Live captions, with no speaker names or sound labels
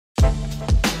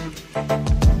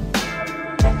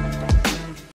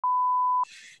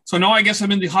So now I guess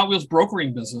I'm in the Hot Wheels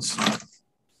brokering business.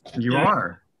 You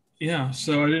are. Yeah.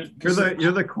 So I didn't.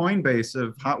 You're the Coinbase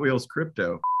of Hot Wheels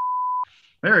crypto.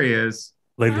 There he is.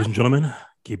 Ladies and gentlemen,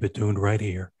 keep it tuned right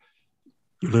here.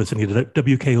 You're listening to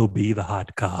WKOB, the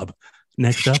Hot Cob.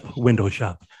 Next up, Window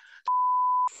Shop.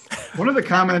 One of the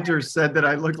commenters said that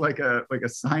I look like a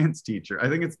science teacher. I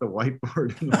think it's the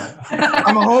whiteboard.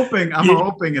 I'm hoping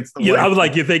it's the whiteboard. I was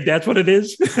like, you think that's what it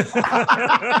is?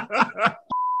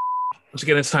 Once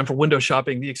again, it's time for Window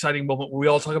Shopping, the exciting moment where we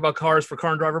all talk about cars for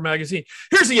Car and Driver magazine.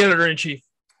 Here's the editor-in-chief,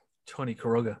 Tony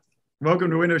Quiroga.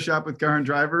 Welcome to Window Shop with Car and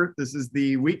Driver. This is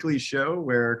the weekly show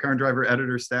where Car and Driver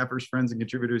editors, staffers, friends, and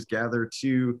contributors gather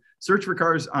to search for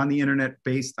cars on the internet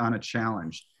based on a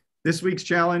challenge. This week's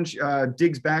challenge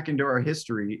digs back into our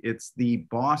history. It's the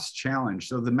Boss Challenge.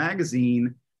 So the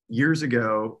magazine, years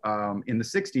ago, in the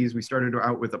 60s, we started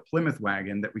out with a Plymouth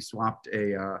wagon that we swapped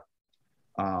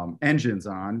engines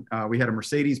on. We had a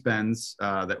Mercedes-Benz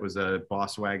that was a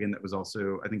Boss wagon that was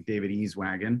also, I think, David E's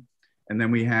wagon. And then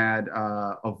we had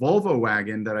a Volvo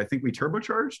wagon that I think we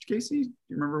turbocharged, Casey. Do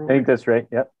you remember? I think that's right.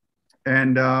 Yep.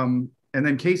 And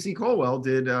then Casey Colwell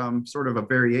did sort of a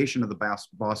variation of the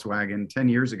Boss wagon 10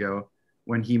 years ago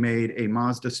when he made a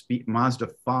Mazda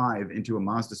 5 into a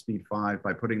Mazda Speed 5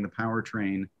 by putting the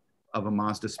powertrain of a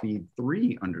Mazda Speed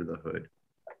 3 under the hood.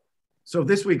 So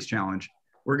this week's challenge,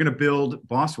 we're going to build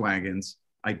Boss wagons.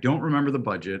 I don't remember the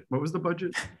budget. What was the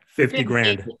budget? 50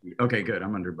 grand. Okay, good.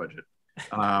 I'm under budget.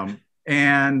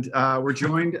 And we're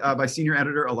joined by senior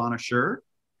editor Elana Scherr,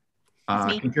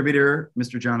 contributor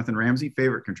Mr. Jonathon Ramsey,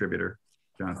 favorite contributor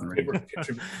Jonathon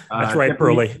Ramsey. That's right,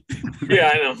 Pearley.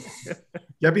 Yeah, I know.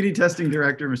 Deputy testing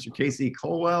director Mr. Casey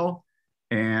Colwell,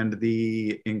 and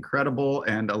the incredible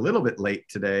and a little bit late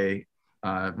today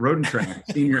Road and Track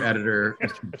senior editor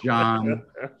Mr. John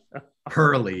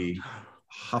Pearley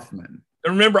Huffman.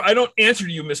 And remember, I don't answer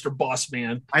to you, Mr. Boss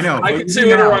Man. I know. I can say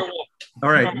whatever I want.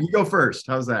 All right, you go first.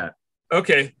 How's that?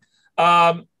 Okay.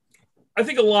 I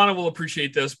think Elana will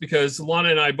appreciate this because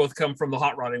Elana and I both come from the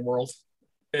hot rodding world.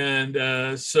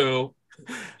 And so,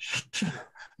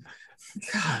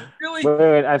 God, really?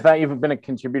 Wait, I thought you've been a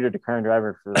contributor to Car and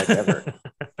Driver for like ever.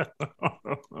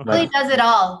 He does it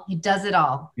all. He does it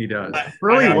all. He does.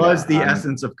 Pearley was the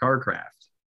essence of carcraft.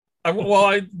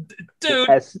 Dude.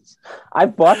 I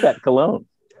bought that cologne.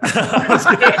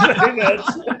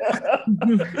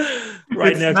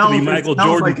 Right next to the Michael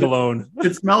Jordan like cologne.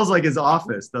 It smells like his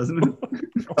office, doesn't it?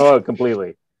 Oh,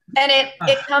 completely. And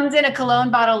it comes in a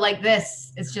cologne bottle like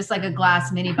this. It's just like a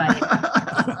glass mini bike.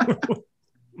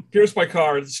 Here's my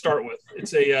car to start with.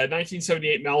 It's a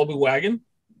 1978 Malibu Wagon,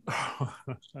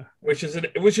 which is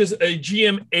a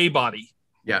GM A body.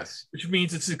 Yes. Which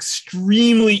means it's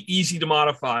extremely easy to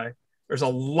modify. There's a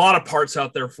lot of parts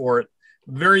out there for it.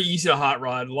 Very easy to hot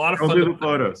rod. A lot of fun. I'll do the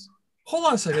photos. Hold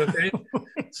on a second, okay?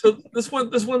 So this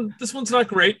one's not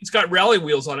great. It's got rally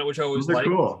wheels on it, which I always like.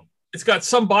 Cool. It's got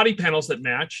some body panels that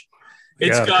match.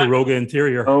 It's got Quiroga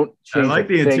interior. Don't change I like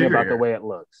the interior about the way it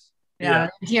looks. Yeah.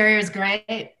 Interior is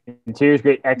great. Interior is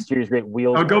great. Exterior is great.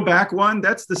 Wheels. Oh, go back one.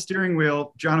 That's the steering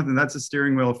wheel, Jonathon. That's the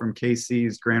steering wheel from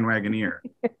KC's Grand Wagoneer.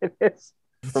 It is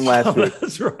from last week.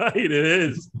 That's right. It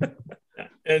is.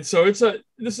 And so this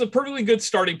is a perfectly good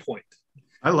starting point.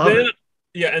 I love it.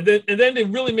 Yeah, and then to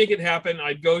really make it happen,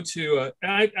 I'd go to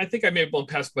I think I may have blown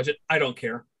past budget. I don't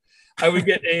care. I would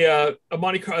get a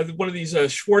Monte Carlo, one of these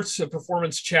Schwartz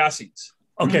performance chassis.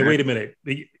 Okay, wait a minute.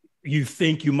 You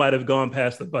think you might have gone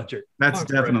past the budget? That's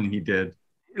definitely he did.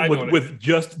 With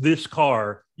just this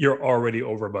car, you're already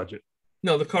over budget.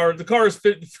 No, the car is only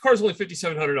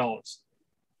 $5,700.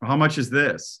 How much is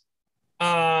this?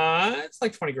 It's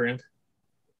like 20 grand.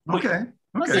 Okay.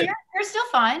 Well, so you're still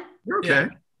fine. You're okay. Yeah.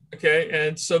 Okay,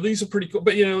 and so these are pretty cool.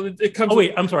 But it comes. Oh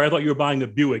wait, I'm sorry. I thought you were buying the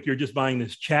Buick. You're just buying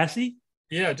this chassis.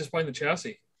 Yeah, just buying the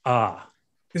chassis. Because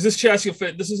this chassis will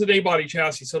fit. This is an A-body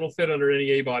chassis, so it'll fit under any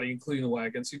A-body, including the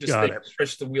wagon. So you just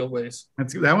stretch the wheelbase.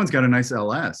 That one's got a nice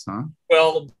LS, huh?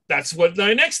 Well, that's what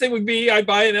the next thing would be. I'd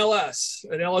buy an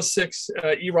LS6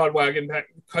 E-Rod wagon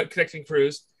connecting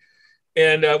cruise,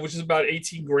 and which is about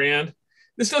 18 grand.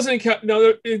 This doesn't count.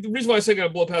 No, the reason why I say I'm going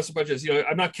to blow past the budget is,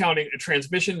 I'm not counting a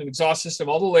transmission, an exhaust system,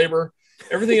 all the labor,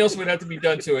 everything else would have to be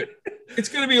done to it. It's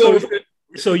going to be over.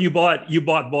 So you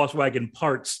bought Boss Wagon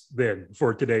parts then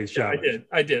for today's challenge? Yeah,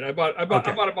 I did. I bought a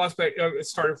Boss Wagon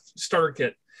starter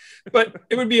kit, but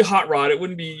it would be a hot rod. It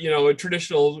wouldn't be a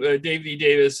traditional Dave D.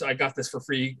 Davis. I got this for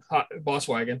free hot Boss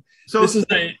Wagon. So this is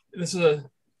a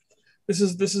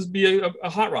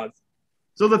hot rod.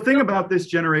 So the thing about this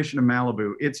generation of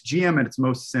Malibu, it's GM at its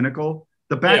most cynical.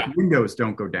 The back windows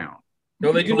don't go down.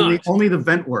 No, they do not. Only the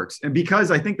vent works, and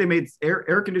because I think they made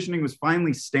air conditioning was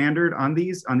finally standard on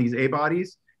these A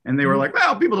bodies, and they were like,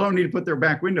 well, people don't need to put their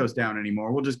back windows down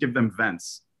anymore. We'll just give them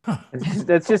vents.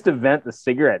 That's just to vent the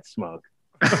cigarette smoke.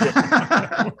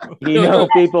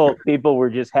 People were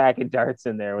just hacking darts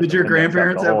in there. Did your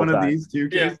grandparents have one of these too?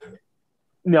 Yeah.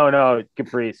 No,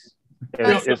 Caprice.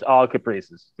 It's all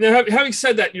Caprices. Now, having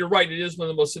said that, you're right. It is one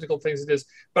of the most cynical things it is.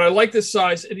 But I like this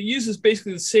size, and it uses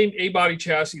basically the same A-body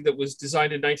chassis that was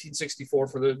designed in 1964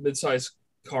 for the midsize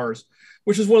cars,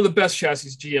 which is one of the best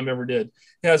chassis GM ever did.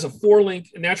 It has a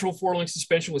natural 4-link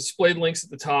suspension with splayed links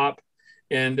at the top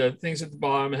and things at the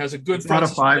bottom. It has a good. It's not a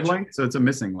 5-link, so it's a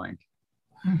missing link.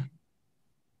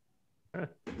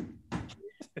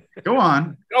 Go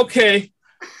on. Okay.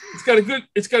 It's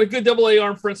got a good AA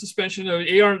arm front suspension.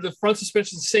 The front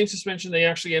suspension is the same suspension they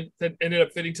actually ended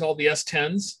up fitting to all the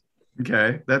S10s.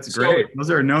 Okay, that's great. Those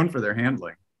are known for their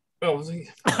handling. Oh,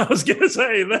 I was gonna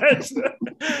say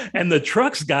that, and the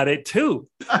trucks got it too.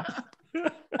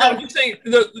 I'm just saying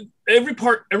every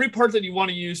part that you want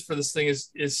to use for this thing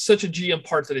is such a GM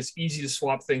part that it's easy to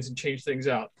swap things and change things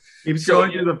out. Keep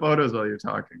showing you the photos while you're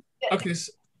talking. Okay,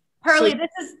 Pearley,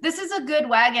 this is a good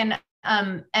wagon.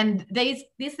 And these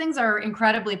things are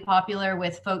incredibly popular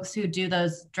with folks who do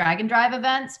those drag and drive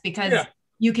events because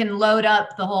you can load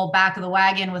up the whole back of the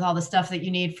wagon with all the stuff that you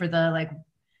need for the like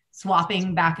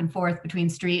swapping back and forth between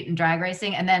street and drag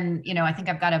racing. And then, I think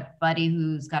I've got a buddy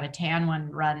who's got a tan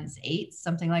one, runs 8,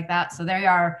 something like that. So they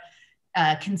are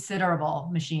considerable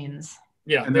machines.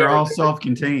 Yeah, and they're all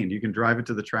self-contained. You can drive it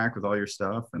to the track with all your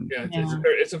stuff. And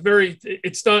it's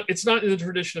not in the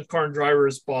tradition of car and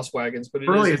drivers boss wagons, but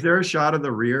is there a shot of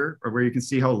the rear or where you can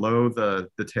see how low the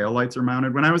tail lights are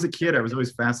mounted? When I was a kid, I was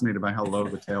always fascinated by how low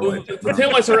the tail lights are. The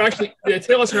tail lights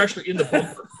are actually in the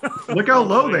bumper. Look how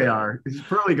low they are.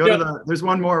 Pearley, go to there's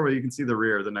one more where you can see the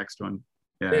rear, the next one.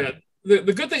 Yeah.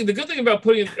 The good thing about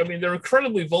they're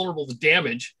incredibly vulnerable to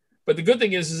damage, but the good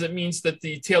thing is it means that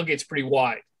the tailgate's pretty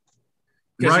wide.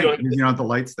 Right, because you don't have the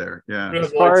lights there. Yeah.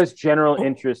 As far as general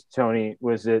interest, Tony,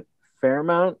 was it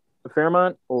Fairmont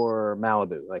or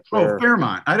Malibu?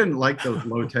 Fairmont. I didn't like those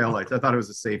low tail lights. I thought it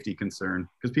was a safety concern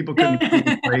because people couldn't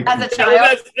brake. As a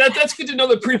child, that's good to know.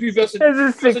 The prepubescent.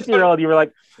 As a 6-year-old, you were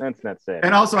like, "That's not safe."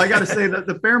 And also, I got to say that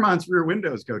the Fairmont's rear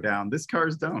windows go down. This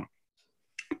car's don't.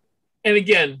 And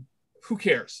again, who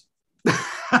cares?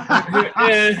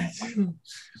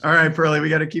 All right, Pearley, we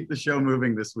got to keep the show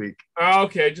moving this week.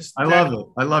 Okay, I love it.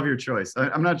 I love your choice.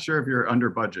 I'm not sure if you're under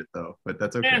budget though, but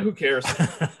that's okay. Who cares?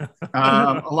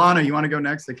 Elana, you want to go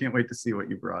next? I can't wait to see what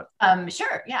you brought.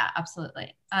 Sure. Yeah,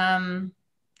 absolutely.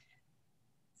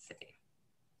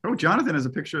 Oh, Jonathon has a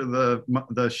picture of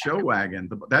the show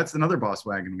wagon. That's another boss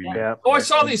wagon we made. Yeah. Oh, I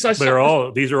saw these. These are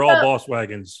all boss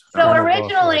wagons. So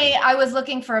originally, I was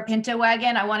looking for a Pinto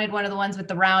wagon. I wanted one of the ones with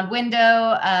the round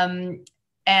window.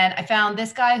 And I found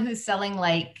this guy who's selling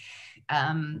like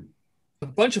a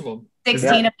bunch of them.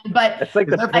 16 of them, but it's like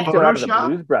the Pinto out of the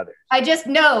Blues Brothers. I just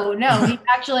no, he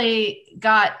actually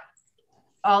got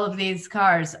all of these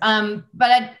cars.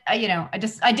 But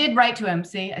I did write to him.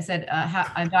 See, I said,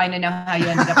 I'm dying to know how you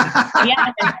ended up.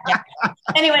 Yeah.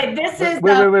 Anyway, this is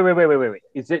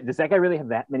wait. Does that guy really have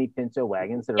that many Pinto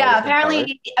wagons?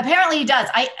 Apparently he does.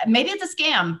 Maybe it's a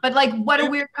scam, but like, what a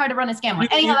weird car to run a scam on.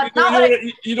 Anyhow, that's not what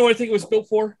you know what I think it was built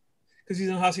for? Because he's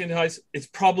in Hacienda Heights. It's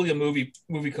probably a movie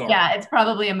car. Yeah, it's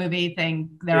probably a movie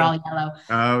thing. They're all yellow.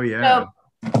 Oh yeah.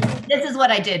 So this is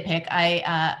what I did pick.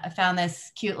 I found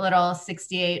this cute little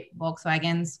 68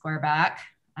 Volkswagen Squareback.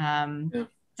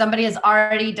 Somebody has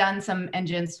already done some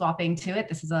engine swapping to it.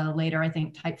 This is a later, I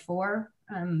think, Type 4.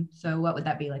 So what would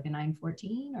that be, like a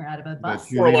 914 or out of a bus?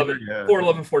 411,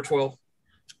 411, 412.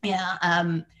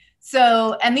 Yeah.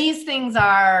 So, and these things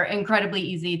are incredibly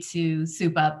easy to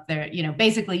soup up. They're,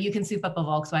 basically you can soup up a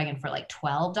Volkswagen for like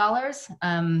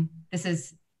 $12. This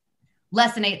is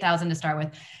less than 8,000 to start with.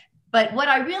 But what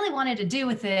I really wanted to do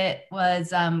with it was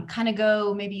kind of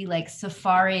go maybe like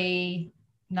Safari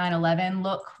 911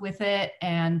 look with it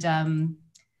and, kind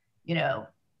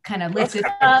of lift it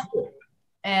up.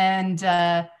 And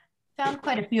found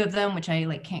quite a few of them, which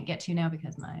I can't get to now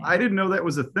because I didn't know that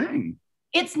was a thing.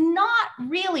 It's not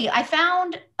really. I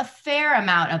found a fair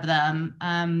amount of them,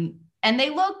 and they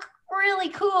look really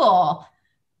cool.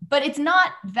 But it's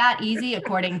not that easy,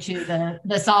 according to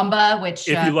the Samba, which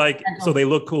if you like, so they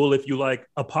look cool if you like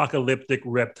apocalyptic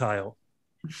reptile,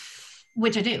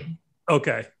 which I do.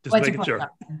 Okay, just making sure.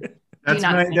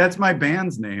 That's my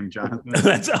band's name, Jonathan.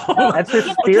 That's her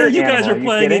spirit you guys animal. are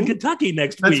playing in Kentucky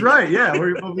next week. That's right. Yeah,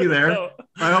 we'll be there. So,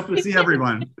 I hope to see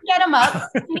everyone. Get them up.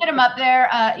 Get them up there.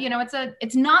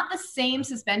 It's not the same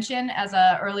suspension as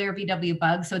a earlier VW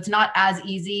Bug, so it's not as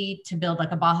easy to build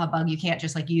like a Baja Bug. You can't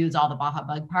just like use all the Baja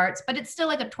Bug parts, but it's still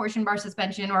like a torsion bar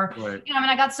suspension. Or right.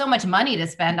 I got so much money to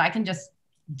spend, I can just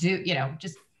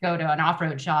just go to an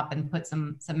off-road shop and put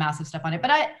some massive stuff on it.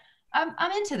 But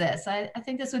I'm into this. I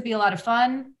think this would be a lot of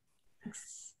fun.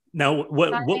 Now,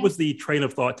 what was the train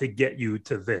of thought to get you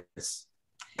to this?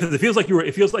 Because it feels like you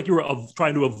were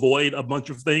trying to avoid a bunch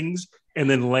of things and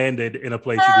then landed in a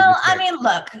place you didn't expect. I mean,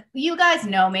 look, you guys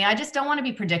know me. I just don't want to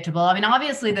be predictable. I mean,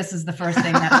 obviously, this is the first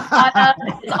thing that I thought of.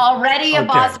 It's already a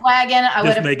Volkswagen. I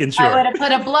would have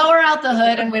put a blower out the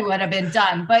hood and we would have been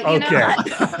done. But I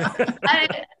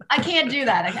can't do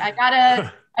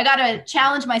that. I gotta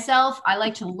challenge myself. I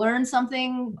like to learn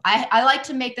something. I like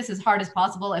to make this as hard as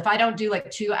possible. If I don't do like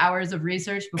 2 hours of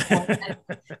research before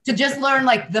to just learn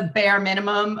like the bare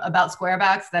minimum about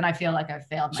squarebacks, then I feel like I've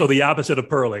failed. So the opposite of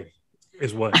Pearley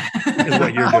is what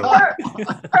you're doing.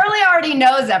 Pearley already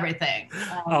knows everything.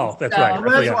 That's right. Well, that's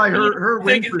why her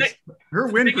win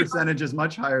percentage is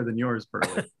much higher than yours,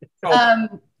 Pearley. I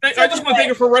just want to thank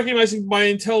you for recognizing my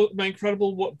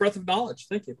incredible breadth of knowledge.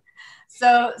 Thank you.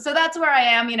 So that's where I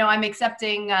am. I'm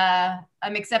accepting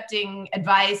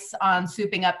advice on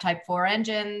souping up Type 4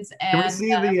 engines. And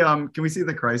can we see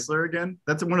the Chrysler again?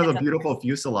 That's one of the beautiful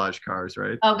fuselage cars,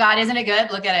 right? Oh God, isn't it good?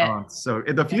 Look at it. So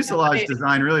the fuselage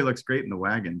design really looks great in the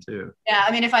wagon too. Yeah,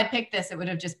 I mean, if I'd picked this, it would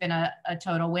have just been a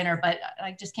total winner. But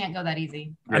I just can't go that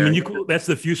easy. I mean, that's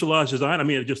the fuselage design. I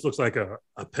mean, it just looks like a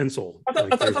pencil.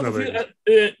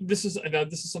 This is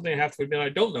something I have to admit I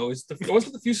don't know.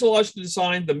 Wasn't the fuselage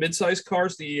design the mid-size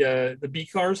cars, the B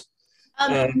cars?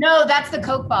 No, that's the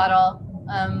Coke bottle.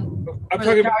 I'm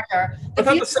talking about. I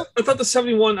thought the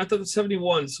 71. I thought the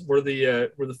 71s were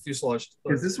the fuselage.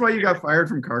 Is this why you got fired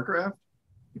from CarCraft?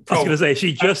 I was going to say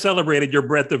she just celebrated your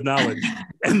breadth of knowledge,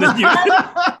 and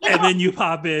then you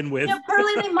pop in with.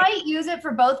 Pearley, they might use it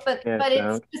for both, but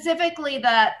it's specifically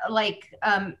that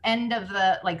end of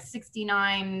the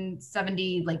 69,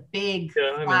 70 big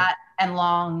flat and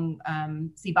long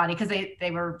C body, because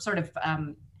they were sort of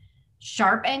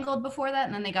sharp angled before that,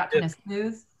 and then they got kind of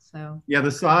smooth. So the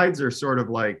sides are sort of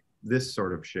like this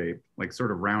sort of shape, like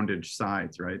sort of rounded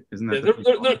sides, right? Isn't that?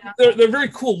 They're very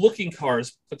cool looking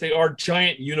cars, but they are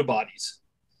giant unibodies.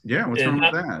 Yeah, what's wrong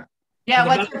with that? Yeah,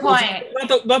 what's your point?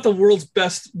 Not the world's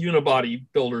best unibody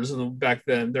builders back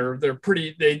then. They're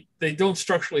pretty. They don't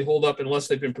structurally hold up unless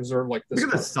they've been preserved like this.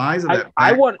 Look at the size of that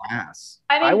glass.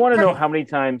 I want to know how many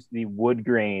times the wood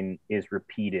grain is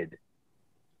repeated,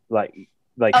 like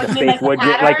the fake wood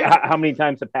grain. Like how many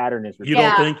times the pattern is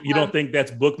repeated. You don't think that's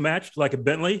book matched like a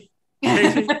Bentley?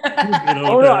 Casey?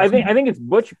 No, I think it's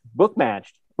book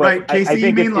matched. Right, Casey, I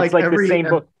think it's like the same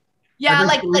book. Yeah,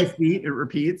 every 3 feet it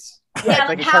repeats. Yeah,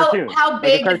 like how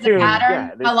big is the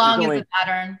pattern? How long is the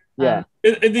pattern? Yeah.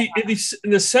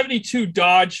 In the 72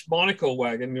 Dodge Monaco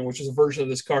wagon, which is a version of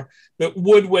this car, the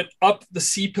wood went up the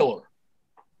C-pillar.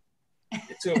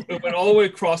 So it went all the way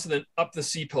across and then up the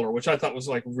C-pillar, which I thought was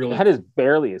really. That is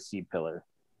barely a C-pillar.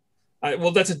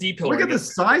 Well, that's a D-pillar. Look at the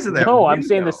size of that. No, I'm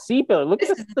saying the C-pillar. Look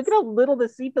at how little the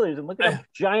C-pillar is, and look at how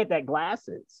giant that glass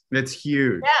is. It's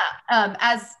huge. Yeah,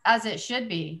 as it should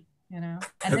be. And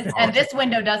this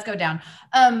window does go down.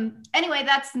 Anyway,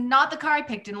 that's not the car I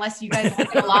picked, unless you guys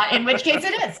like it a lot, in which case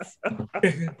it is.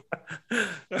 Okay.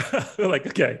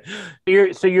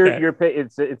 It's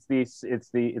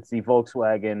the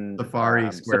Volkswagen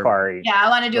Safari. Yeah, I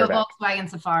want to do Squareback. A Volkswagen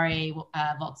Safari,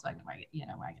 Volkswagen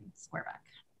wagon Squareback.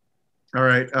 All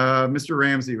right, Mr.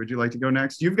 Ramsey, would you like to go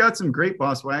next? You've got some great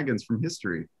Boss wagons from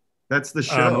history. That's the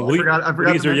show. I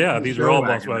forgot. These are all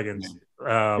Volkswagens.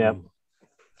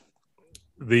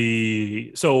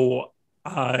 So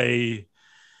I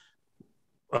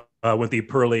went the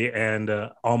Pearley and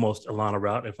almost Elana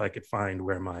route, if I could find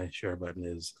where my share button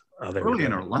is. Pearley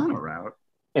and Elana route.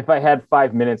 If I had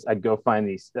 5 minutes, I'd go find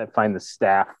the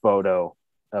staff photo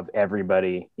of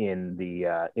everybody in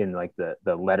the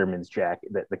Letterman's jacket,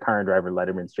 the car and driver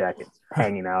Letterman's jackets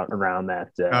hanging out around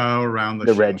that. Around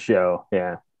the red show.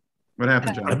 Yeah. What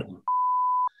happened, Jonathan?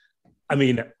 I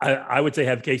mean, I would say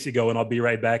have Casey go, and I'll be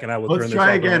right back, and I will. Let's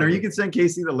try again, or you can send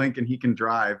Casey the link, and he can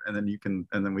drive, and then you can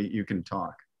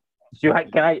talk.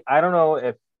 I don't know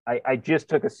if I just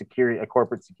took a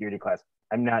corporate security class.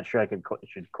 I'm not sure I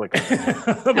should click on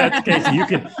it. That's Casey.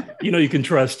 You can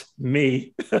trust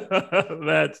me.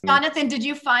 Jonathan, did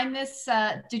you find this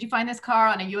car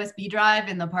on a USB drive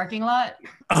in the parking lot?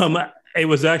 It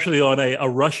was actually on a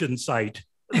Russian site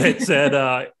that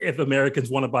said, if Americans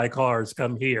want to buy cars,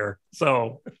 come here.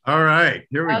 So, all right,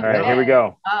 here we All right, here we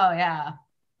go. Oh yeah.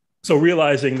 So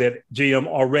realizing that GM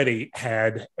already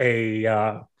had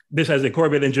this has a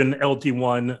Corvette engine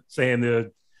LT1, saying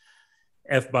the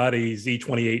F-body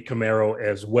Z28 Camaro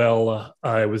as well.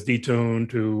 It was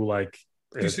detuned to like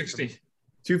 260.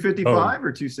 255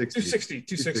 or 260?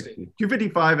 260.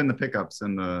 255 in the pickups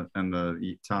and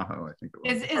the Tahoe, I think it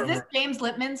was. Is this James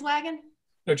Lippman's wagon?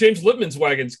 No, James Lippman's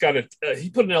wagon's got it.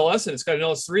 He put an LS in. It's got an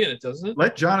LS3 in it, doesn't it?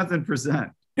 Let Jonathon present.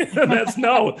 That's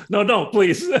no,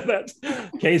 please. That's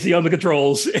Casey on the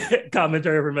controls.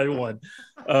 Commentary from everyone.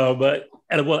 And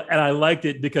I liked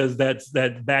it because that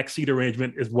backseat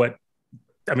arrangement is what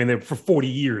I mean. For 40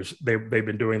 years they've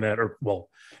been doing that, or well,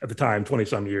 at the time, 20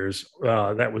 some years.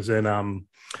 That was in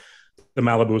the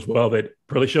Malibu as well that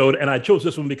Pearley showed, and I chose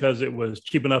this one because it was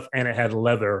cheap enough and it had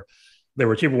leather. There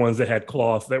were cheaper ones that had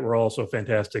cloth that were also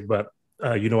fantastic, but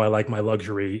I like my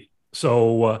luxury,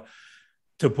 so.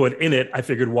 To put in it, I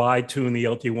figured why tune the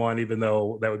LT1, even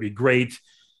though that would be great.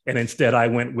 And instead, I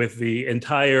went with the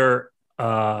entire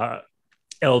LT4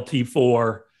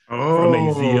 from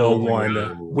a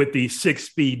ZL1 with the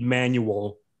 6-speed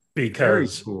manual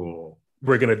because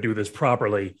we're going to do this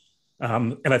properly.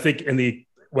 And I think in the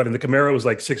Camaro it was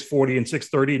like 640 and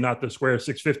 630, not the square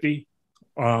 650.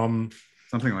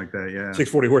 Something like that, yeah.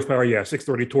 640 horsepower, yeah,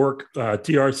 630 torque,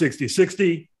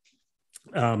 TR6060.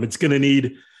 It's going to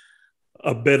need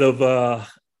a bit of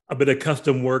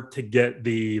custom work to get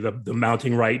the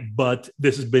mounting right, but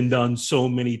this has been done so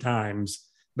many times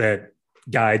that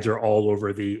guides are all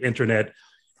over the internet,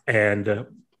 and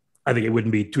I think it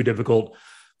wouldn't be too difficult.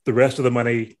 The rest of the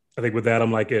money, I think with that,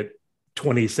 I'm like at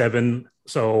 27,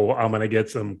 so I'm going to get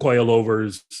some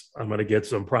coilovers, I'm going to get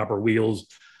some proper wheels,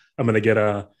 I'm going to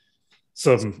get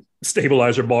some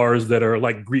stabilizer bars that are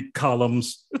like Greek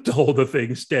columns to hold the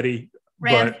thing steady.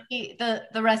 Ramsey,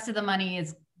 the rest of the money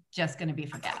is just going to be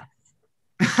for gas.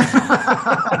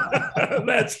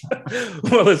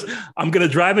 I'm going to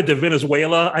drive it to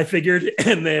Venezuela, I figured,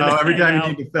 and then every time you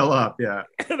need to fill up, yeah.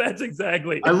 That's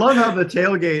exactly. I love how the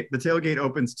tailgate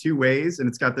opens two ways, and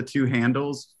it's got the two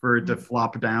handles for it to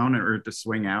flop down or to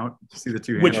swing out. See the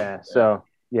two handles?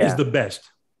 Is the best.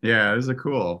 Yeah, those are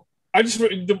cool. I just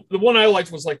the one I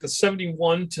liked was like the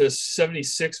 71 to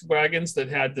 76 wagons that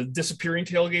had the disappearing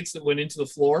tailgates that went into the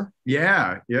floor.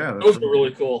 Yeah. Those were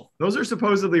really cool. Those are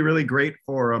supposedly really great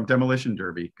for demolition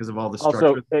derby because of all the structure.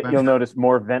 Also, you'll notice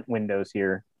more vent windows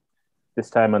here. This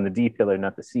time on the D pillar,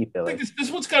 not the C pillar. I think this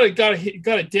one's got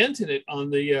a dent in it on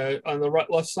the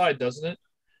right left side, doesn't it?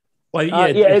 Well,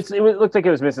 it looks like it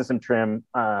was missing some trim.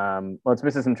 It's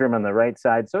missing some trim on the right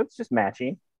side, so it's just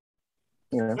matching.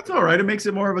 That's all right. It makes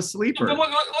it more of a sleeper.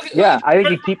 I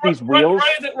think you keep these wheels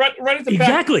right at the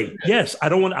exactly. back. Yes, I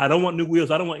don't want new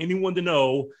wheels. I don't want anyone to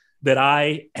know that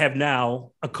I have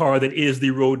now a car that is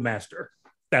the Roadmaster.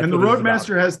 And the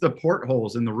Roadmaster has the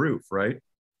portholes in the roof, right?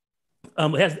 I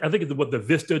think it's the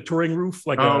Vista touring roof. Is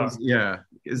that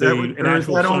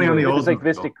only on the old? It's like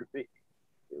Vista.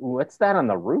 What's that on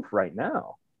the roof right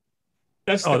now?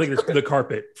 I think it's the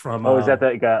carpet from. Is that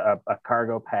a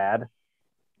cargo pad?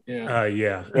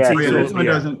 Yeah.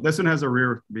 This one has a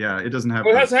rear. Yeah, it doesn't have.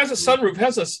 Well, it has a sunroof.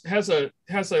 Has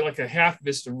like a half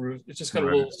Vista roof. It's just got a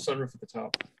little sunroof at the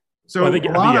top. So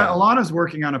Elana's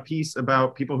working on a piece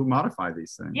about people who modify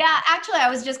these things. Yeah, actually, I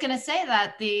was just going to say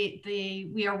that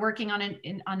we are working on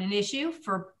an issue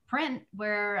for print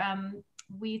where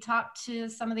we talked to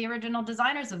some of the original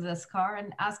designers of this car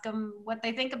and ask them what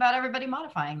they think about everybody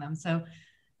modifying them. So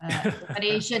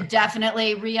everybody should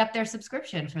definitely re-up their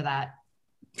subscription for that.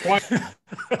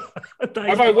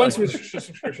 I buy one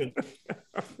subscription.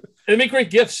 And they make great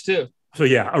gifts too. So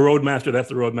yeah, a Roadmaster. That's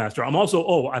the Roadmaster. I'm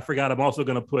also. I forgot. I'm also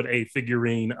going to put a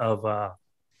figurine of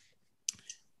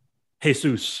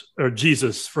Jesus or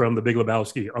Jesus from The Big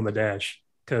Lebowski on the dash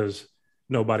because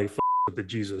nobody with the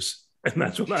Jesus, and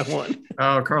that's what I want.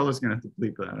 Oh, Carla's going to have to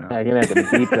bleep that out. Yeah, you're going to have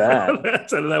to bleep that.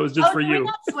 that was just for you. We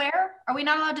not swear? Are we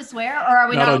not allowed to swear, or are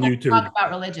we not not on allowed YouTube. to talk about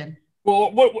religion?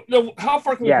 Well, how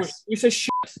far can we push? We say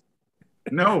shit.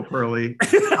 No, Pearley.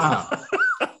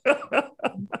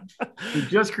 You're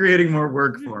just creating more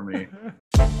work for me.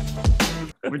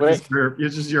 Which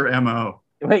is your MO.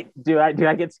 Wait, do I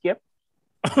get skipped?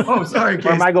 Oh, sorry,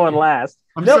 Or am I going last?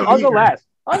 I'll go last.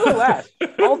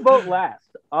 I'll vote last.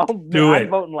 I'm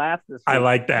voting last this week. I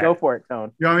like that. Go for it,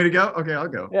 Tone. You want me to go? Okay, I'll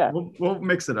go. Yeah. We'll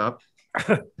mix it up.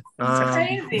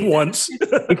 Once.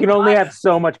 You can only have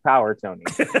so much power, Tony.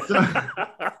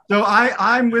 So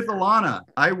I'm with Elana.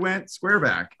 I went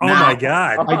Squareback. Oh my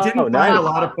God. I didn't find a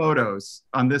lot of photos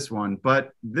on this one,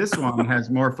 but this one has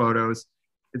more photos.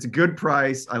 It's a good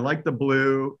price. I like the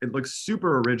blue. It looks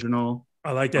super original.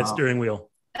 I like that steering wheel.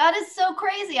 That is so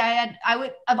crazy. I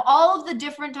would, of all of the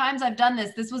different times I've done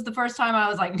this, this was the first time I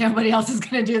was like, nobody else is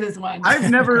going to do this one. I've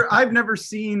never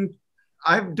seen,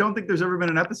 I don't think there's ever been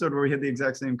an episode where we had the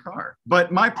exact same car,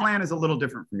 but my plan is a little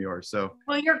different from yours. So,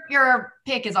 well, your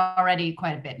pick is already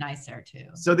quite a bit nicer too.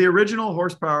 So the original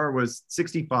horsepower was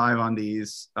 65 on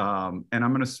these. And I'm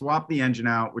going to swap the engine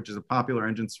out, which is a popular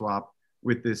engine swap,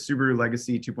 with this Subaru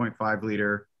Legacy 2.5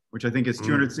 liter, which I think is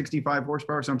 265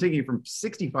 horsepower. So I'm taking it from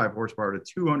 65 horsepower to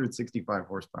 265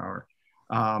 horsepower.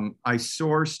 I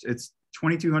sourced, it's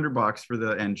 $2,200 for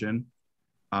the engine.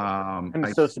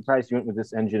 I'm so surprised you went with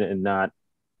this engine and not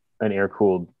an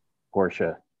air-cooled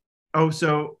Porsche. Oh,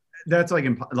 so that's like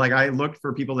I looked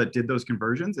for people that did those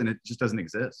conversions and it just doesn't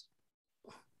exist.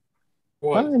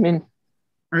 Well, I mean,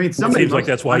 somebody seems like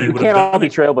that's why you can't all be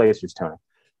trailblazers, Tony.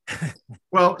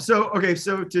 Well, so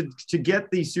to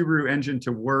get the Subaru engine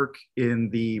to work in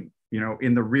the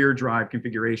rear drive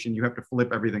configuration, you have to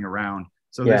flip everything around.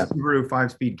 So the Subaru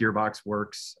 5-speed gearbox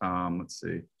works. Let's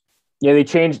see. Yeah, they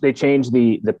changed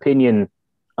the pinion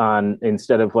on,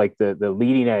 instead of like the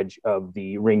leading edge of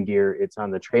the ring gear, it's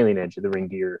on the trailing edge of the ring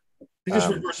gear. They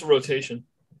just reverse the rotation.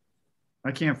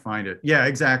 I can't find it. Yeah,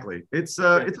 exactly. It's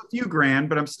a few grand,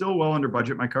 but I'm still well under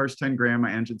budget. My car's 10 grand,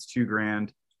 my engine's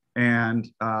 $2,000. And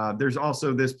there's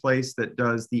also this place that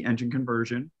does the engine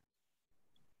conversion,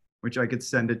 which I could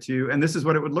send it to. And this is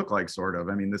what it would look like, sort of.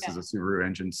 I mean, this is a Subaru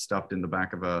engine stuffed in the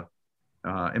back of a,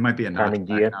 it might be a Carmen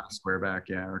Ghia, not a Squareback,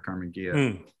 or Carmen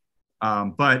Ghia.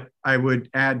 But I would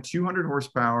add 200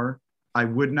 horsepower. I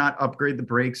would not upgrade the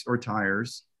brakes or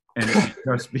tires, and it would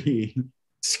just be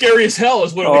scary as hell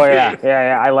is what it would be.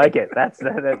 Yeah. I like it. That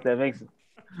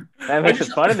makes it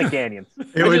fun in the canyons.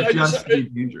 It would just be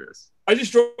dangerous. I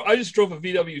just drove a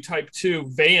VW Type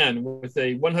 2 van with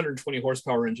a 120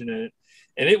 horsepower engine in it,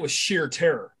 and it was sheer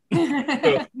terror.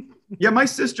 So, yeah, when my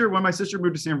sister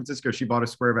moved to San Francisco, she bought a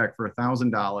Squareback for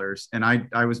 $1,000, and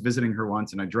I was visiting her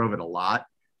once, and I drove it a lot,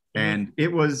 and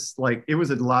it was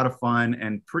a lot of fun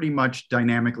and pretty much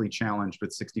dynamically challenged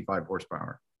with 65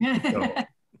 horsepower.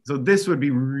 So this would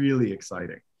be really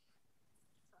exciting.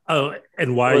 Oh,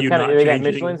 and why are you not they changing?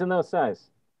 got Michelin's in those size?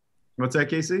 What's that,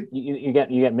 Casey? You got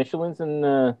Michelin's in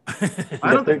I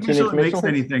don't think Michelin makes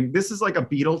anything. This is like a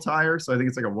Beetle tire, so I think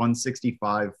it's like a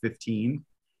 165/15.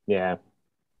 Yeah.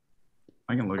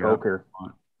 I can look it up.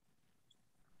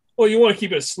 Well, you want to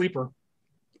keep it a sleeper.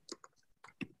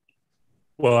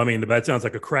 Well, I mean, that sounds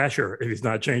like a crasher if he's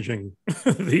not changing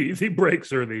the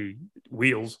brakes or the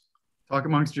wheels. Talk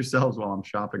amongst yourselves while I'm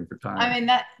shopping for tires. I mean,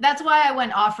 that's why I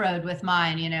went off-road with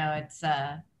mine.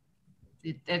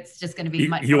 It's just going to be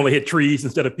much. You only hit trees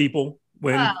instead of people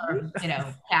when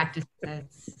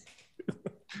cactuses.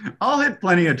 I'll hit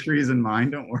plenty of trees in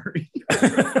mine. Don't worry.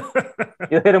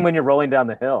 You hit them when you're rolling down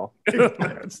the hill.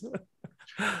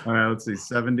 All right, let's see.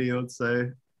 70, let's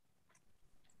say.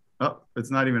 Oh,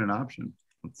 it's not even an option.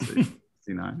 Let's see.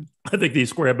 69. I think the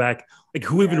Squareback, like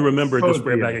who even remembered the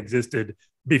Squareback existed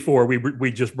before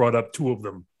we just brought up two of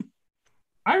them.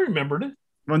 I remembered it.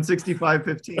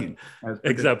 165/15.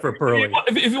 Except for Pearley.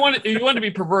 If you wanted to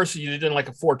be perverse, you did like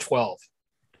a 412.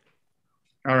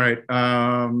 All right,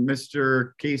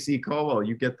 Mr. Casey Colwell,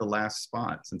 you get the last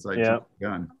spot since I jumped the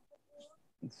gun.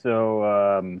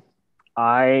 So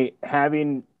I,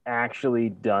 having actually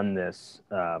done this,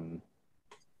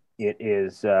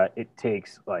 it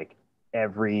takes like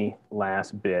every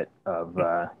last bit of.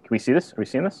 Can we see this? Are we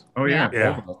seeing this? Oh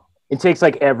yeah. It takes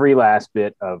like every last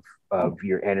bit of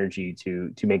your energy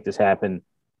to make this happen.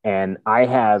 And I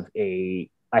have a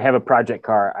project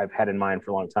car I've had in mind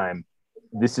for a long time.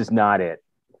 This is not it,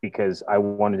 because I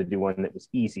wanted to do one that was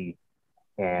easy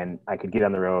and I could get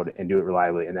on the road and do it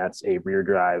reliably. And that's a rear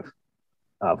drive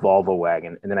Volvo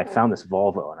wagon. And then I found this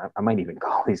Volvo, and I might even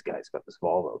call these guys about this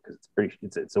Volvo, because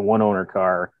it's a one owner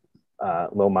car,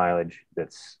 low mileage.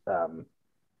 That's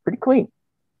pretty clean.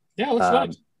 Yeah, it looks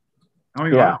nice. Oh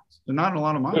yeah, not a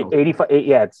lot of miles. 85.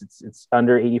 Yeah, it's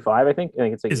under 85. I think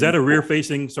it's like. Is that a rear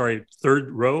facing? Sorry, third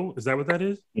row. Is that what that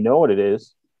is? You know what it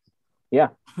is? Yeah.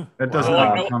 That doesn't.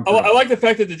 I like the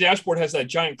fact that the dashboard has that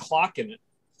giant clock in it.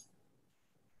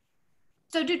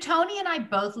 So do Tony and I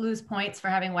both lose points for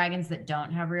having wagons that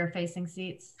don't have rear facing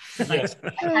seats? Yes. I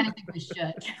kind of think we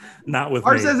should. Not with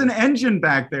ours me. has an engine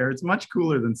back there. It's much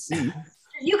cooler than seats.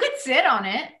 You could sit on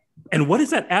it. And what is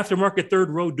that aftermarket third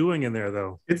row doing in there,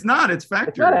 though? It's not. It's factory.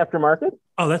 It's not aftermarket.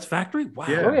 Oh, that's factory? Wow.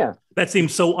 Yeah. Oh yeah. That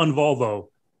seems so un-Volvo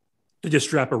to just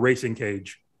strap a racing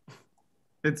cage.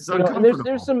 It's and uncomfortable.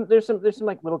 there's some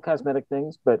like little cosmetic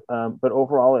things, but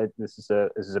overall this is a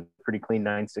pretty clean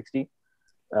 960.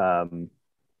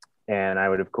 and I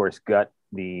would of course gut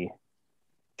the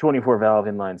 24 valve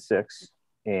inline six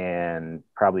and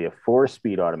probably a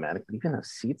 4-speed automatic. But even the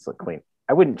seats look clean.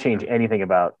 I wouldn't change anything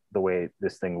about the way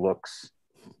this thing looks.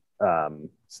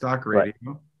 Stock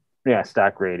radio. Yeah,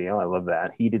 stock radio. I love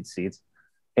that. Heated seats.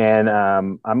 And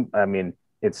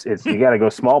it's you got to go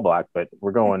small block, but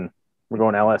we're going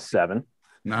LS7.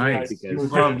 Nice. You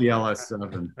love the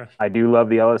LS7. I do love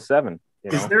the LS7.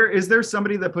 You know? Is there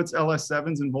somebody that puts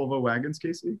LS7s in Volvo wagons,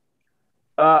 Casey?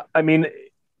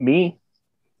 Me.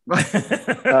 That's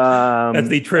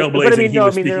the trailblazing he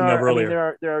was speaking of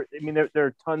earlier. There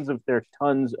are tons of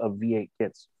V8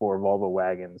 kits for Volvo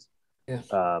wagons.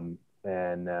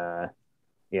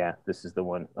 Yeah. This is the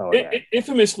one.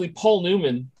 Infamously, Paul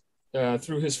Newman,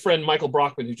 through his friend Michael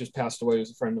Brockman, who just passed away,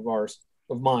 who's a friend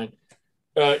of mine,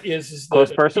 is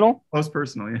close personal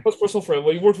friend.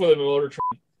 Well, he worked with him in Motor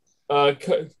Trend.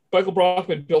 Michael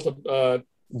Brockman built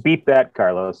beat that,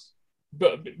 Carlos.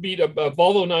 Beat a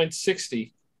Volvo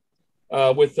 960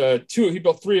 with two. He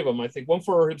built 3 of them, I think. One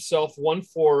for himself, one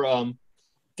for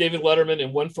David Letterman,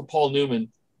 and one for Paul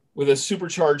Newman, with a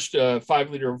supercharged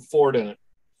 5-liter Ford in it.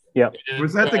 Yeah.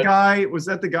 Was that the guy? Was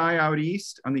that the guy out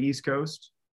east on the East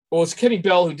Coast? Well, it's Kenny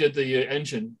Bell who did the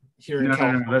engine here in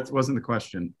California. No, that wasn't the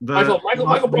question. Michael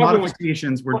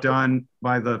modifications were done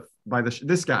by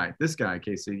this guy,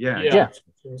 Casey. Yeah.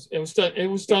 It was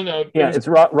done. It's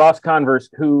Ross Converse,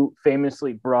 who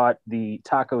famously brought the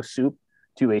taco soup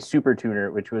to a super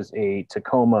tuner, which was a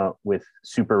Tacoma with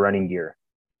super running gear.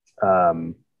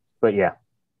 So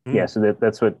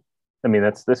that's what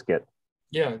that's this kit.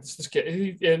 Yeah, it's this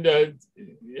kit,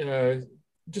 and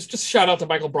just shout out to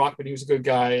Michael Brockman. He was a good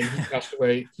guy, and he passed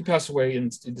away. He passed away in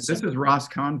December. This is Ross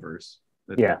Converse.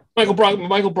 Yeah, Michael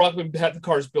Brockman had the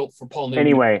cars built for Paul Newman.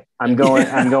 Anyway, I'm going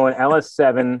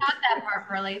LS7. Not that part,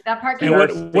 Pearley. That part. Hey,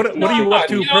 what are you up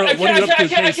to?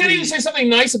 I can't even say something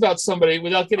nice about somebody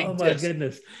without getting. Oh my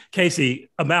goodness, Casey,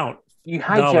 amount. You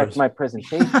hijacked my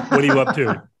presentation. What are you up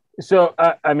to? So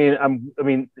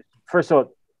first of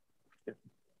all,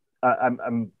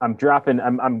 I'm dropping.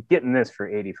 I'm getting this for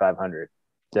 8,500.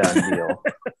 Done deal.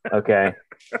 Okay.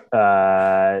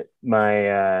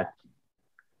 My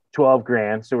 12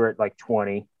 grand, so we're at like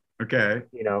 20. Okay.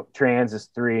 Trans is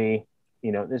 3.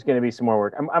 There's going to be some more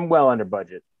work. I'm well under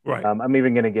budget. Right. I'm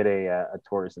even going to get a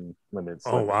Tourism Limited.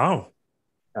 Oh wow.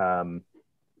 And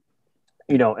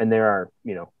there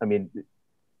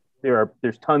are,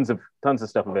 there's tons of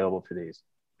stuff available for these.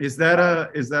 Is that a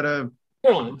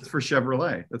it's for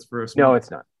Chevrolet? That's for a small... No, it's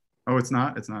not. Oh, it's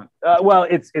not. It's not. Well,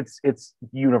 it's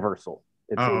universal.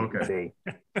 Okay.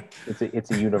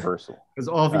 It's a universal. Because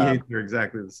all V8s are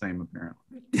exactly the same,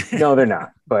 apparently. No, they're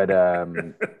not. But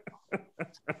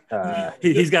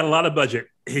he's got a lot of budget.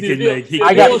 He can make.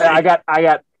 I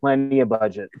got plenty of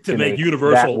budget to make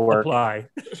universal apply.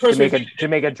 To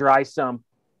make a dry sump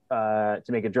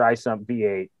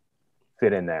V8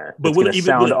 fit in there. But it's going to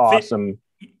sound awesome.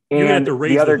 And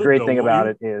the other great thing about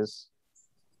it is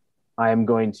I am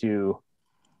going to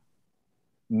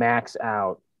max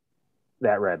out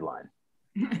that red line.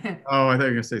 Oh, I thought you were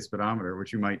going to say speedometer,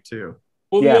 which you might too.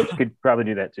 Well, you could probably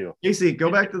do that too. Casey,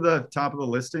 go back to the top of the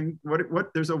listing.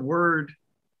 What there's a word.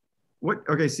 What?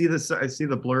 Okay, see this. I see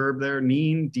the blurb there.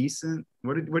 Nean, decent.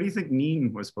 What do you think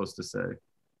Nean was supposed to say?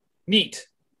 Neat.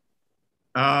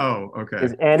 Oh, okay.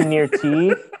 Is N near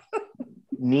T?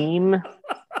 Neem.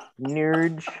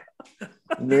 Nerd.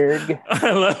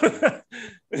 I love it.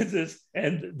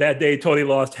 And that day Tony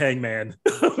lost Hangman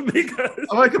because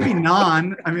it could be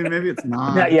non. I mean, maybe it's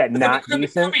non. Not decent.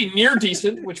 It could be near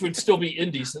decent, which would still be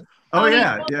indecent. Oh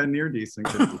yeah, near decent.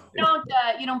 You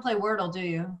don't play Wordle, do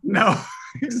you? No,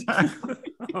 exactly.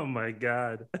 Oh my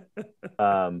god.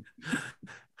 But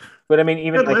I mean,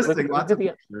 even look at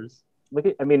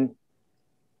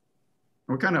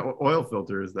what kind of oil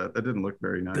filter is that? That didn't look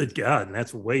very nice. Good God, and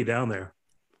that's way down there.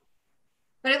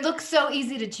 But it looks so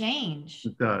easy to change.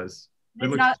 It does.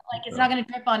 It's not going to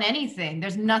drip on anything.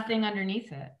 There's nothing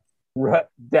underneath it. Right,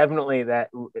 definitely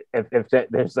that. If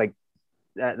there's like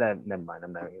that, never mind.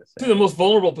 I'm not going to say. To the most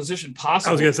vulnerable position possible.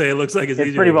 I was going to say it looks like it's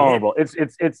pretty vulnerable.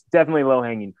 It's definitely low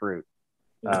hanging fruit.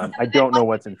 I don't know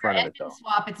what's in front of it though.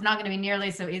 Swap. It's not going to be nearly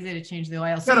so easy to change the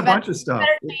oil. It's got a bunch of stuff.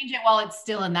 Better change it while it's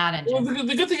still in that engine. Well,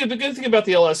 the good thing about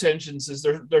the LS engines is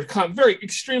they're very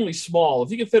extremely small. If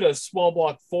you can fit a small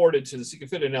block Ford into this, you can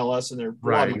fit an LS in there.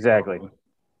 Right, exactly.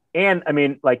 And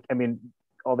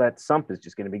all that sump is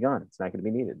just going to be gone. It's not going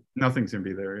to be needed. Nothing's going to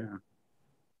be there.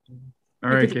 Yeah.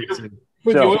 All right, Casey.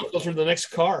 Put the oil filter in the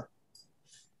next car.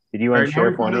 Did you want to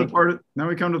share for me? Now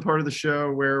we come to the part of the show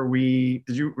where were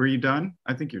you done?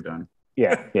 I think you're done.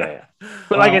 Yeah.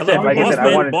 But like I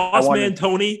said, Boss Man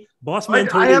Tony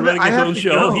running his own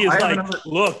show. He is like,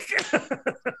 look.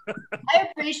 I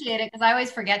appreciate it because I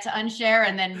always forget to unshare,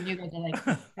 and then you get to like.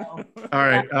 All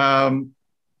right,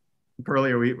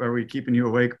 Pearley, are we keeping you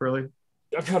awake, Pearley?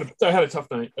 I had a tough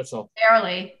night. That's all.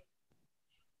 Barely.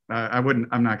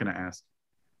 I'm not going to ask.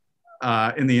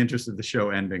 In the interest of the show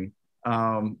ending.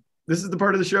 This is the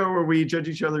part of the show where we judge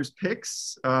each other's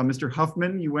picks. Mr.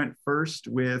 Huffman, you went first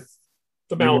with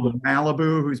the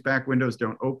Malibu, whose back windows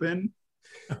don't open.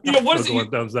 You know, what is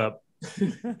it? Thumbs up.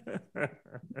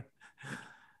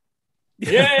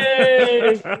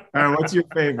 Yay! All right, what's your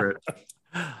favorite?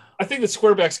 I think the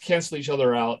Squarebacks cancel each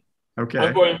other out. Okay.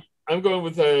 I'm going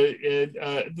with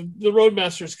the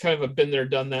Roadmaster's kind of a been there,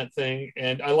 done that thing,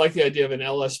 and I like the idea of an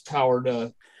LS powered.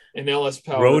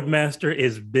 Roadmaster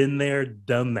is been there,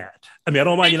 done that. I mean, I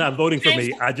don't mind you not voting for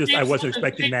me. I wasn't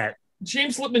expecting that.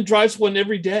 James Lippman drives one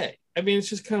every day. I mean, it's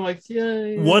just kind of like,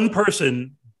 yeah. One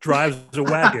person drives a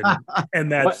wagon,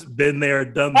 and that's been there,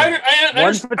 done that.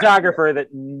 One photographer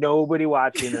that nobody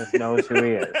watching this knows who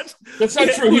he is. That's not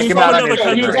true. He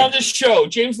was on this show.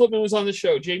 James Lippman was on the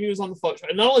show. Jamie was on the Volkswagen.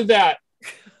 And not only that,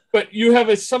 but you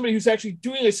have somebody who's actually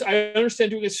doing this. I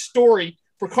understand doing a story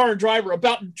for Car and Driver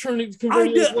about converting. I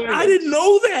didn't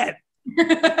know that.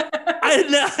 I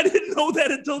didn't know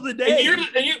that until today.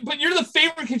 But you're the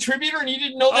favorite contributor, and you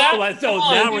didn't know that.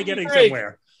 Now we're getting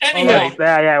somewhere. Anyhow,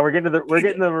 we're getting to the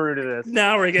root of this.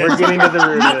 Now we're getting to the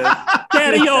root of this.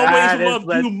 Daddy always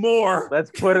loved you more.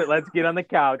 Let's get on the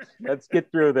couch. Let's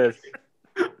get through this.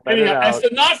 Anyhow, as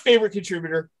the not favorite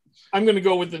contributor, I'm going to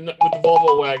go with the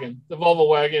Volvo wagon. The Volvo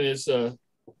wagon is. All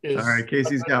right,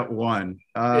 Casey's got one.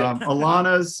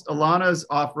 Elana's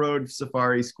off-road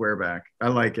safari Squareback. I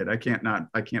like it. I can't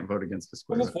vote against a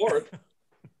Squareback. I'm for it.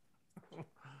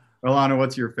 Elana,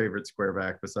 what's your favorite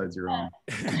Squareback besides your own?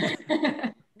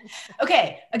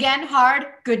 Okay, again, hard,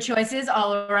 good choices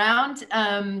all around.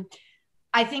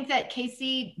 I think that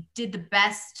Casey did the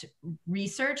best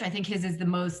research. I think his is the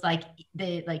most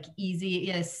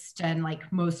easiest and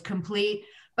most complete.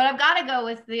 But I've got to go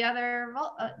with the other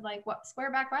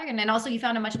Squareback wagon, and also you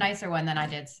found a much nicer one than I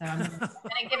did, so I'm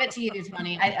gonna give it to you,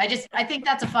 Tony. I think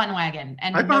that's a fun wagon.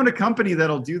 And I found a company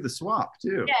that'll do the swap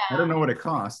too. Yeah. I don't know what it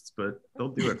costs, but they'll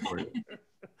do it for you.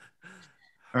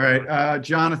 All right,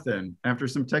 Jonathon. After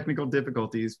some technical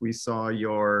difficulties, we saw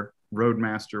your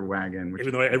Roadmaster wagon.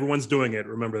 Even though everyone's doing it,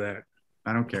 remember that.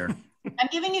 I don't care. I'm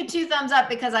giving you 2 thumbs up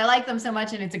because I like them so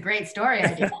much, and it's a great story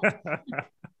idea.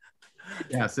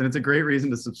 Yes, and it's a great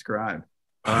reason to subscribe.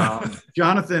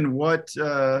 Jonathon, what's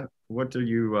your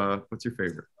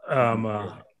favorite?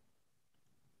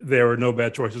 There were no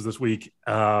bad choices this week,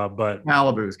 but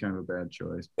Malibu is kind of a bad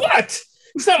choice. What?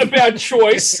 It's not a bad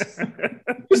choice.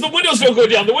 Because the windows don't go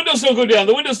down. The windows don't go down.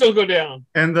 The windows don't go down.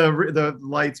 And the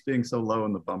lights being so low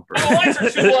in the bumper. The lights are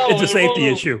too low. It's a safety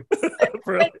issue.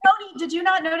 Tony, did you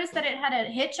not notice that it had a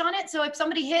hitch on it? So if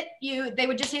somebody hit you, they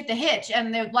would just hit the hitch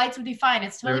and the lights would be fine.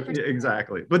 It's totally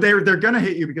exactly. But they're going to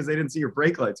hit you because they didn't see your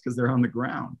brake lights because they're on the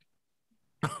ground.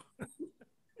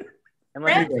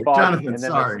 Jonathon,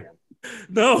 sorry.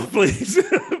 No, please,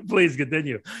 please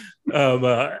continue.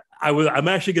 I'm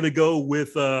actually going to go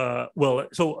with,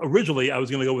 so originally I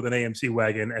was going to go with an AMC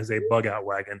wagon as a bug out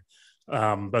wagon,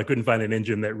 but I couldn't find an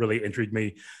engine that really intrigued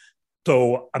me.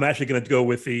 So I'm actually going to go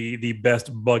with the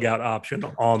best bug out option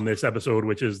on this episode,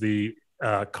 which is the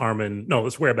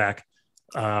Squareback,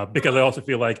 because I also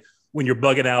feel like when you're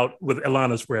bugging out with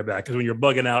Elana's Squareback, because when you're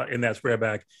bugging out in that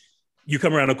Squareback, you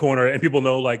come around a corner and people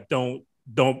know,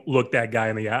 don't look that guy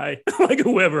in the eye.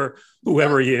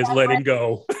 Whoever he is, let him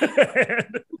go.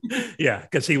 Yeah,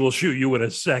 because he will shoot you in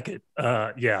a second.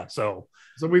 So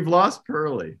we've lost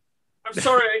Pearley. I'm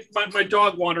sorry, my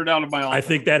dog wandered out of my office. I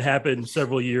think that happened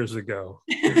several years ago.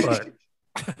 But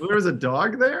there was a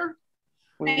dog there?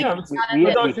 We found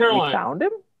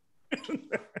him?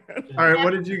 All right, what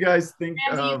did you guys think?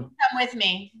 Ramsey, you come with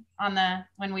me on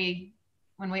when we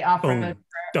off-road.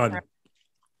 Done.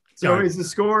 So is the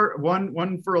score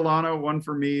one for Elana, one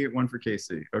for me, one for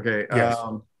Casey? Okay. Yes.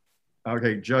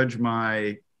 Okay. Judge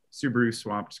my Subaru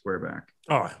swapped Squareback.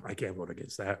 Oh, I can't vote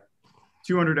against that.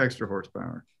 200 extra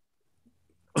horsepower.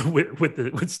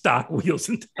 with stock wheels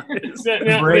and tires.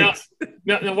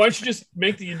 Now, why don't you just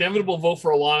make the inevitable vote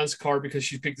for Elana's car because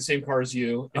she picked the same car as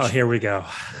you? Here we go.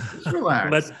 Just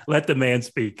relax. Let the man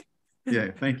speak.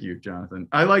 Yeah, thank you, Jonathon.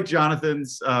 I like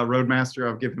Jonathon's Roadmaster.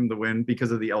 I'll give him the win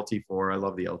because of the LT4. I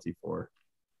love the LT4.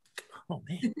 Oh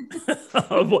man!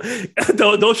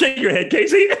 Don't shake your head,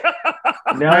 Casey.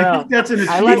 No, I think that's an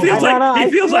achievable.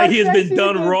 He feels like he has been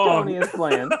done wrong.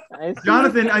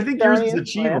 Jonathon, I think yours is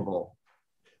achievable.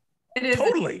 It is.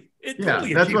 Totally.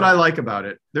 That's what I like about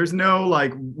it. There's no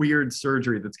like weird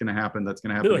surgery that's going to happen. That's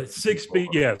going to happen. 6 speed.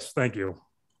 Yes. Thank you.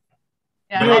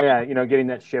 Yeah, getting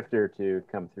that shifter to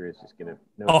come through is just going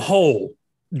to.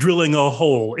 Drilling a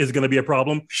hole is going to be a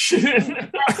problem. In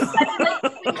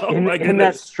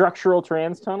that structural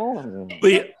trans tunnel? If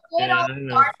we did all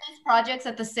these projects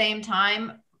at the same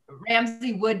time,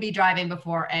 Ramsey would be driving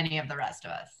before any of the rest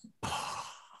of us.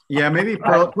 Yeah, maybe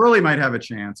Pearley might have a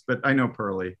chance, but I know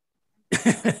Pearley.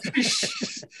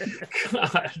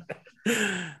 God.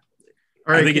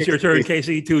 All right, I think it's your turn,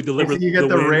 Casey, to deliver. You get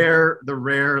the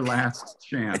rare last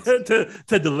chance to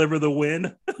deliver the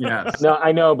win. Yes. No,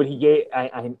 I know, but he gave.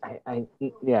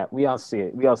 Yeah, we all see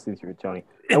it. We all see through it, Tony.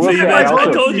 I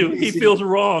told you he feels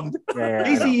wronged.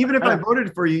 Casey, even if I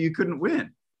voted for you, you couldn't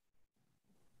win.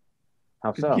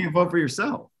 How so? You can't vote for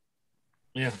yourself.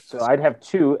 Yeah. So I'd have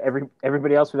two.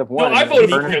 Everybody else would have one. No, I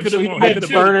voted for him. So I had to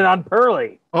burn it on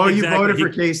Pearley. Oh, exactly. You voted for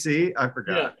Casey? I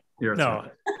forgot. Yeah. No.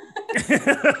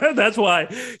 That's why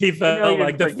he felt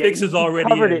like the fix is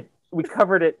already We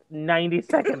covered it 90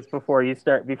 seconds before you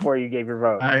gave your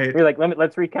vote. We're like,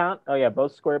 let's recount. Oh yeah,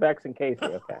 both Squarebacks and Casey.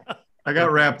 Okay. I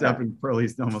got wrapped up in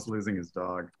Pearley's almost losing his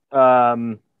dog.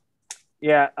 Oh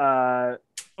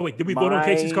wait, did we vote on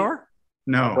Casey's car?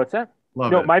 No. What's that?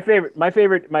 Love it. My favorite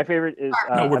is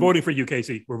no, we're voting for you,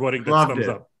 Casey. We're voting thumbs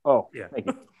up. Oh, yeah. Thank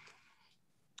you.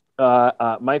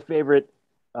 My favorite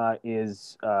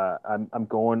is I'm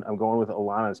going with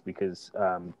Elana's because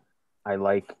I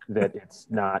like that it's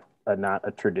not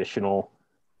a traditional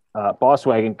boss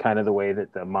wagon, kind of the way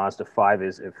that the Mazda 5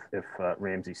 is. If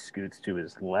Ramsey scoots to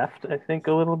his left, I think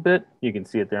a little bit, you can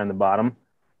see it there on the bottom.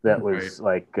 That was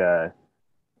like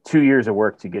 2 years of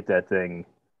work to get that thing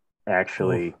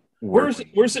actually. Where's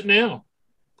it now?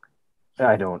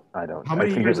 I don't. How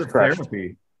many years of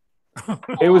therapy?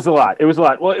 It was a lot.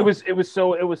 Well, it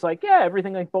was like, yeah,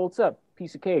 everything like bolts up,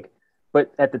 piece of cake.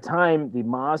 But at the time, the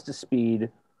Mazda Speed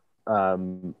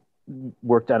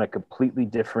worked on a completely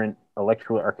different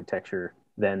electrical architecture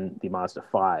than the Mazda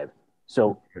 5.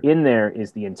 So in there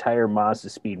is the entire Mazda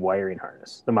Speed wiring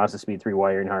harness, the Mazda Speed 3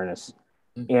 wiring harness,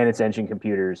 and its engine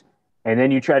computers. And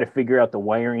then you try to figure out the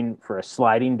wiring for a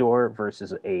sliding door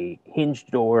versus a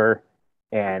hinged door.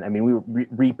 And I mean, we were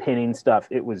repinning stuff.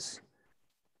 It was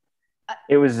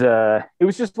just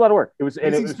a lot of work.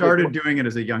 It started doing it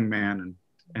as a young man,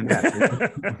 and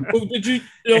well, did you?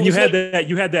 And you had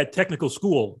that technical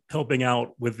school helping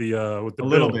out with the a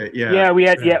little bit, yeah. Yeah, we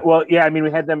had I mean, we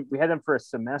had them for a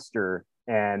semester,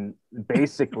 and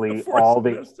basically all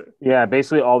they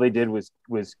did was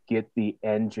get the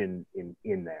engine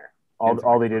in there.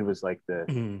 All they did was like the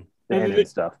engine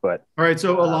stuff. But all right,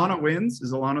 so Elana wins.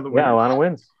 Is Elana the winner? Yeah, Elana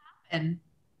wins. And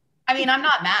I mean, I'm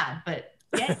not mad, but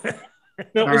yeah.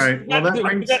 All right. Well, that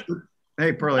brings.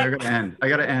 Hey, Pearley, I gotta end.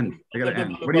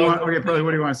 What do you want? Okay, Pearley,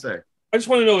 what do you want to say? I just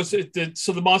want to know: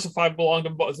 so the Mazda 5 belonged to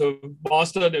the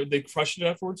Mazda? They crushed it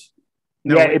afterwards?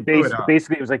 No, yeah, it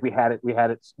basically it was like we had it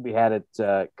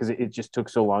because it just took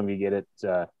so long to get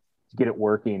it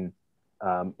working.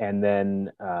 And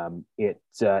then it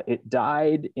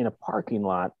died in a parking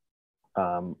lot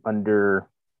under,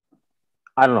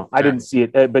 I don't know, I didn't see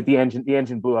it, but the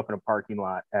engine blew up in a parking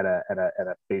lot at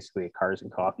a basically a cars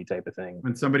and coffee type of thing.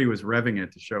 When somebody was revving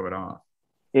it to show it off.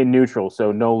 In neutral,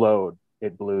 so no load,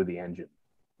 it blew the engine.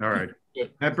 All right.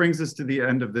 That brings us to the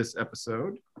end of this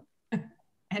episode.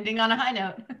 Ending on a high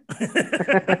note.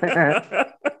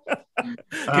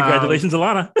 Congratulations,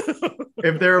 Elana.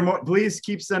 If there are more, please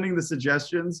keep sending the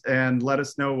suggestions and let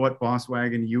us know what boss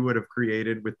wagon you would have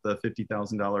created with the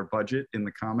 $50,000 budget in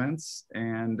the comments,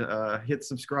 and hit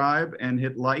subscribe and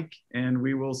hit like, and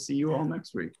we will see you all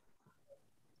next week.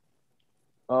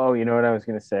 Oh, you know what I was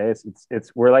going to say?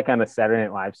 It's we're like on a Saturday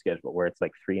Night Live schedule where it's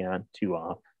like 3 on, 2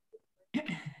 off.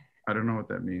 I don't know what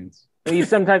that means. You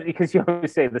sometimes, because you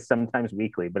always say this sometimes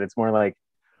weekly, but it's more like,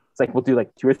 it's like we'll do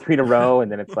like 2 or 3 in a row,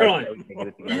 and then it's like, we can get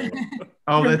it together.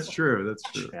 Oh, that's true.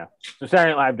 Yeah. So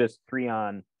Saturday Night Live does 3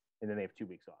 on, and then they have 2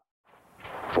 weeks off.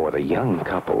 For the young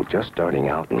couple just starting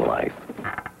out in life,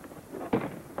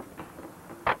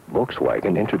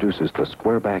 Volkswagen introduces the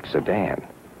Squareback sedan.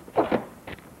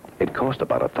 It costs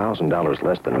about $1,000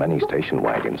 less than many station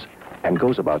wagons and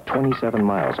goes about 27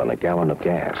 miles on a gallon of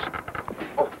gas.